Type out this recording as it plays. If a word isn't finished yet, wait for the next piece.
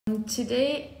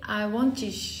Today, I want to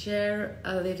share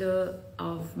a little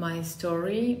of my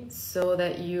story so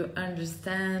that you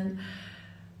understand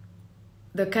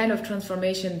the kind of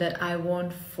transformation that I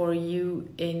want for you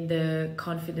in the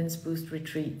Confidence Boost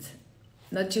Retreat.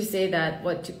 Not to say that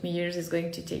what took me years is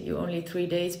going to take you only 3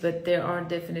 days, but there are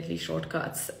definitely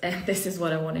shortcuts, and this is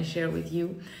what I want to share with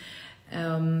you.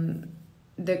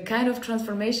 The kind of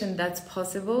transformation that's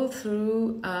possible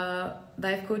through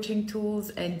life coaching tools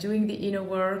and doing the inner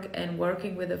work and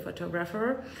working with a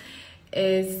photographer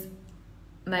is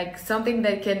like something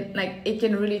that it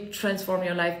can really transform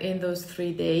your life in those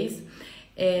 3 days.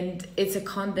 And it's a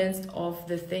condensed of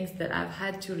the things that I've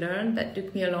had to learn that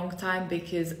took me a long time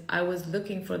because I was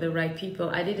looking for the right people.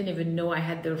 I didn't even know I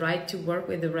had the right to work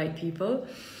with the right people.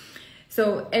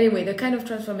 So anyway, the kind of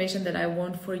transformation that I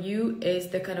want for you is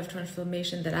the kind of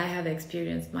transformation that I have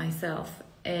experienced myself.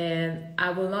 And I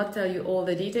will not tell you all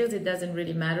the details, it doesn't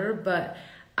really matter, but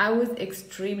I was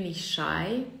extremely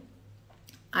shy.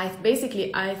 I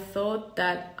thought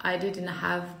that I didn't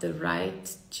have the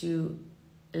right to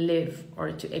live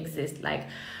or to exist. Like,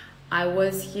 I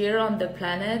was here on the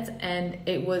planet and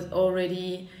it was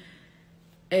already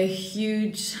a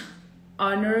huge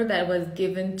honor that was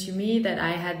given to me that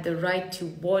I had the right to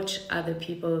watch other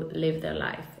people live their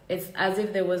life. It's as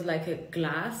if there was like a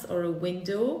glass or a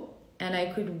window and I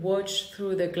could watch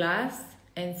through the glass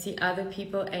and see other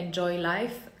people enjoy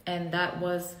life, and that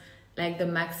was like the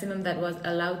maximum that was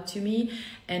allowed to me.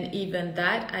 And even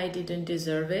that, I didn't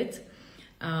deserve it.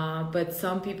 But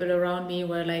some people around me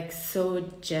were like so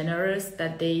generous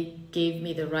that they gave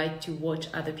me the right to watch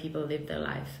other people live their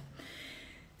life.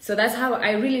 So that's how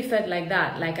I really felt like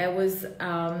that. Like I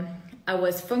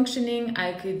was functioning.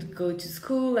 I could go to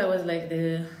school. I was like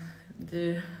the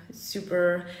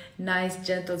super nice,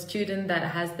 gentle student that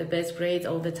has the best grades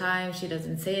all the time. She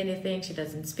doesn't say anything. She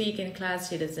doesn't speak in class.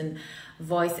 She doesn't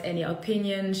voice any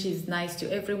opinion. She's nice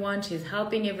to everyone. She's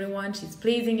helping everyone. She's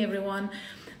pleasing everyone.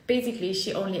 Basically,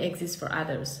 she only exists for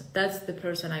others. That's the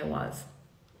person I was.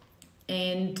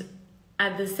 And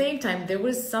at the same time, there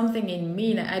was something in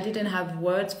me, I didn't have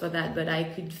words for that, but I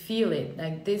could feel it,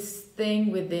 like this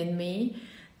thing within me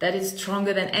that is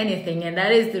stronger than anything. And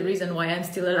that is the reason why I'm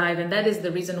still alive. And that is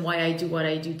the reason why I do what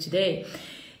I do today.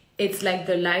 It's like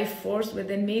the life force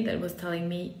within me that was telling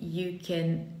me, you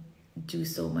can do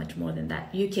so much more than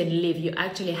that. You can live. You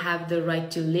actually have the right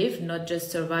to live, not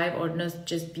just survive or not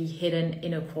just be hidden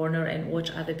in a corner and watch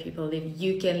other people live.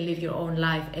 You can live your own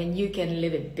life and you can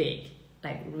live it big,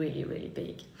 like really, really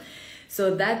big.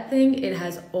 So that thing, it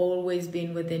has always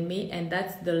been within me, and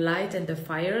that's the light and the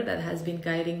fire that has been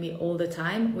guiding me all the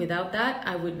time. Without that,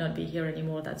 I would not be here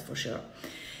anymore, that's for sure.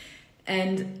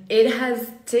 And it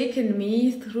has taken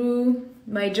me through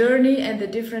my journey and the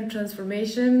different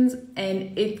transformations,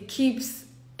 and it keeps,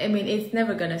 it's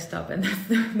never gonna stop, and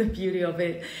that's the beauty of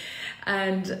it.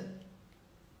 And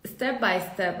step by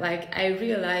step, like I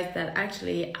realized that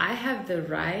actually I have the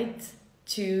right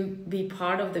to be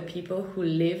part of the people who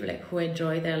live, like who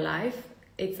enjoy their life.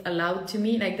 It's allowed to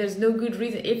me. Like there's no good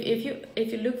reason. If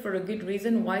you look for a good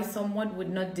reason why someone would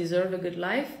not deserve a good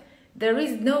life, there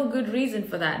is no good reason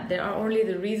for that. There are only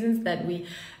the reasons that we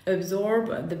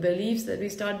absorb, the beliefs that we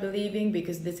start believing,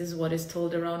 because this is what is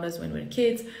told around us when we're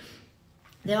kids.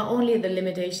 There are only the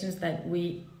limitations that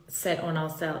we set on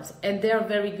ourselves, and there are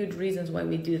very good reasons why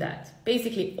we do that.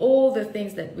 Basically, all the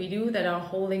things that we do that are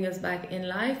holding us back in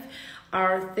life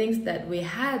are things that we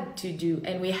had to do,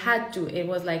 and we had to. It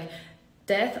was like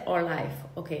death or life.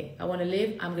 Okay, I want to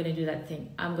live, I'm going to do that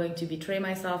thing. I'm going to betray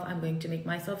myself. I'm going to make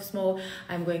myself small.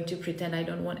 I'm going to pretend I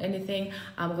don't want anything.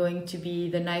 I'm going to be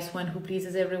the nice one who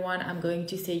pleases everyone. I'm going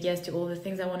to say yes to all the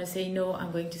things I want to say no.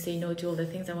 I'm going to say no to all the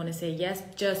things I want to say yes,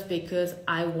 just because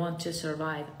I want to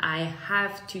survive. I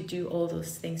have to do all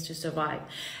those things to survive.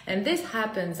 And this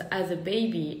happens as a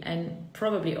baby and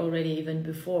probably already even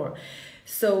before.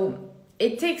 So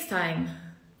it takes time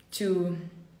to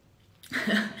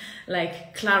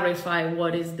like clarify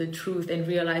what is the truth and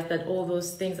realize that all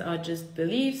those things are just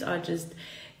beliefs, are just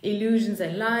illusions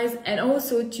and lies, and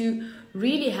also to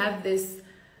really have this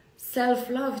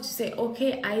self-love to say,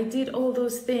 okay, I did all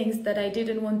those things that I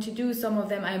didn't want to do. Some of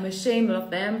them I'm ashamed of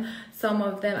them. Some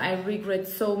of them I regret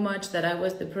so much that I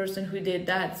was the person who did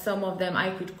that. Some of them I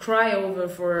could cry over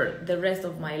for the rest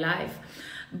of my life.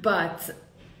 But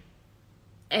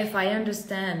if I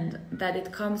understand that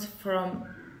it comes from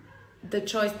the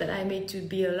choice that I made to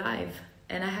be alive,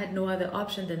 and I had no other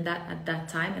option than that at that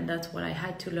time, and that's what I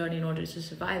had to learn in order to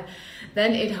survive,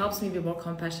 then it helps me be more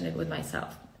compassionate with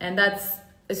myself. And that's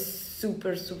a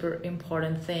super, super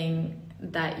important thing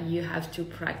that you have to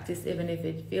practice, even if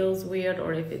it feels weird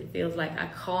or if it feels like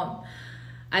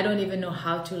I don't even know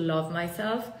how to love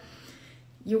myself,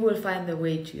 you will find the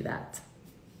way to that.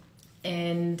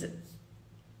 And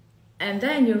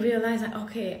then you realize that,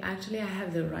 okay, actually I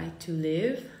have the right to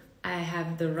live. I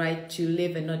have the right to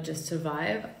live and not just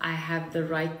survive. I have the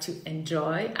right to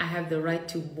enjoy. I have the right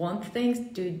to want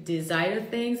things, to desire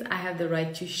things. I have the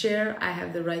right to share. I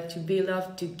have the right to be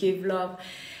loved, to give love.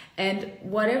 And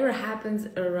whatever happens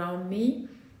around me,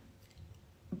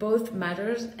 both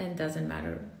matters and doesn't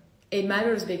matter. It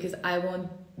matters because I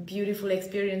want beautiful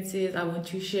experiences. I want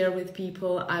to share with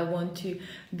people. I want to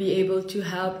be able to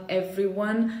help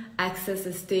everyone access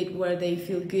a state where they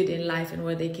feel good in life and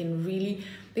where they can really,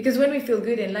 because when we feel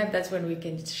good in life, that's when we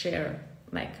can share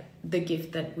like the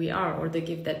gift that we are, or the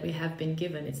gift that we have been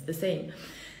given. It's the same.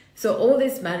 So all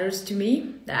this matters to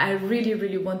me. I really,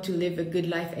 really want to live a good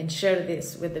life and share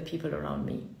this with the people around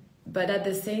me. But at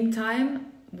the same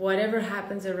time, whatever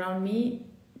happens around me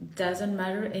doesn't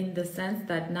matter, in the sense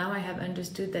that now I have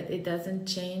understood that it doesn't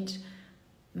change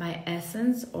my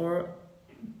essence or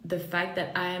the fact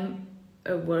that I am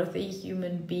a worthy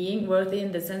human being, worthy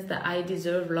in the sense that I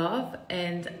deserve love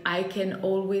and I can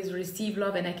always receive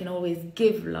love and I can always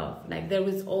give love. Like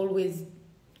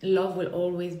love will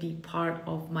always be part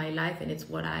of my life, and it's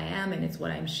what I am and it's what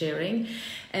I'm sharing,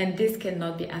 and this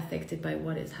cannot be affected by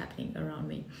what is happening around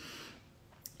me.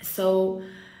 So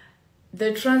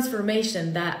the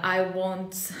transformation that I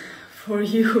want for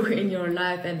you in your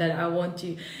life, and that I want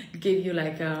to give you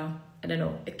like a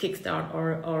kickstart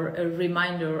or a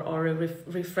reminder or a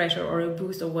refresher or a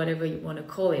boost or whatever you want to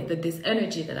call it, that this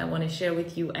energy that I want to share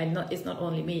with you, and it's not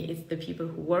only me, it's the people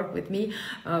who work with me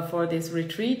for this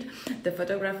retreat, the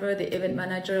photographer, the event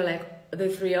manager, like the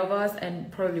three of us,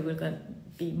 and probably we're going to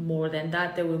be more than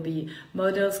that. There will be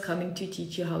models coming to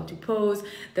teach you how to pose.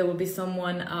 There will be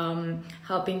someone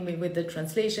helping me with the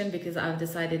translation, because I've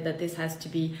decided that this has to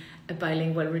be a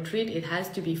bilingual retreat. It has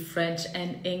to be French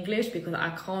and English, because I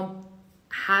can't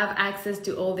have access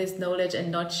to all this knowledge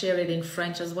and not share it in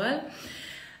French as well.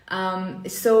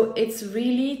 So it's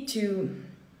really to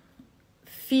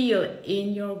feel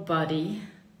in your body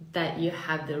that you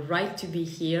have the right to be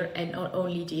here, and not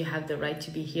only do you have the right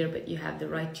to be here, but you have the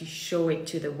right to show it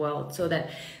to the world, so that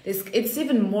it's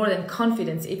even more than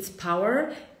confidence, it's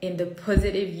power in the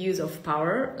positive use of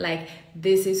power. Like,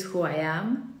 this is who I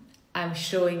am, I'm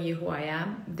showing you who I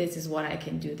am, this is what I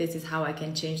can do, this is how I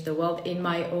can change the world in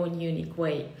my own unique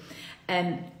way.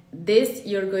 And this,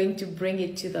 you're going to bring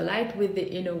it to the light with the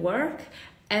inner work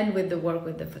and with the work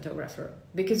with the photographer.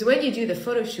 Because when you do the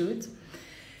photo shoot,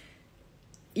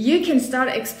 you can start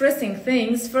expressing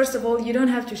things. First of all, you don't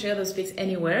have to share those pics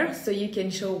anywhere, so you can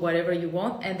show whatever you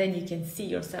want, and then you can see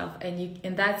yourself,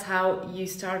 and that's how you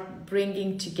start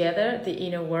bringing together the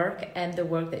inner work and the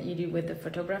work that you do with the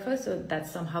photographer. So that's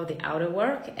somehow the outer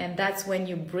work, and that's when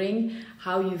you bring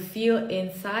how you feel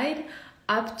inside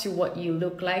up to what you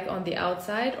look like on the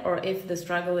outside. Or if the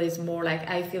struggle is more like,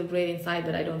 I feel great inside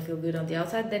but I don't feel good on the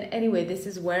outside, then anyway, this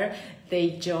is where they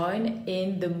join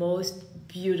in the most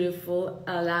beautiful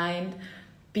aligned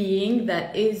being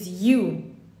that is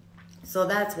you. So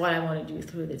that's what I want to do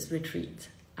through this retreat.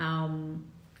 Join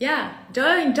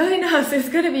us. It's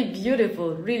gonna be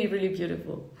beautiful, really, really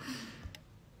beautiful.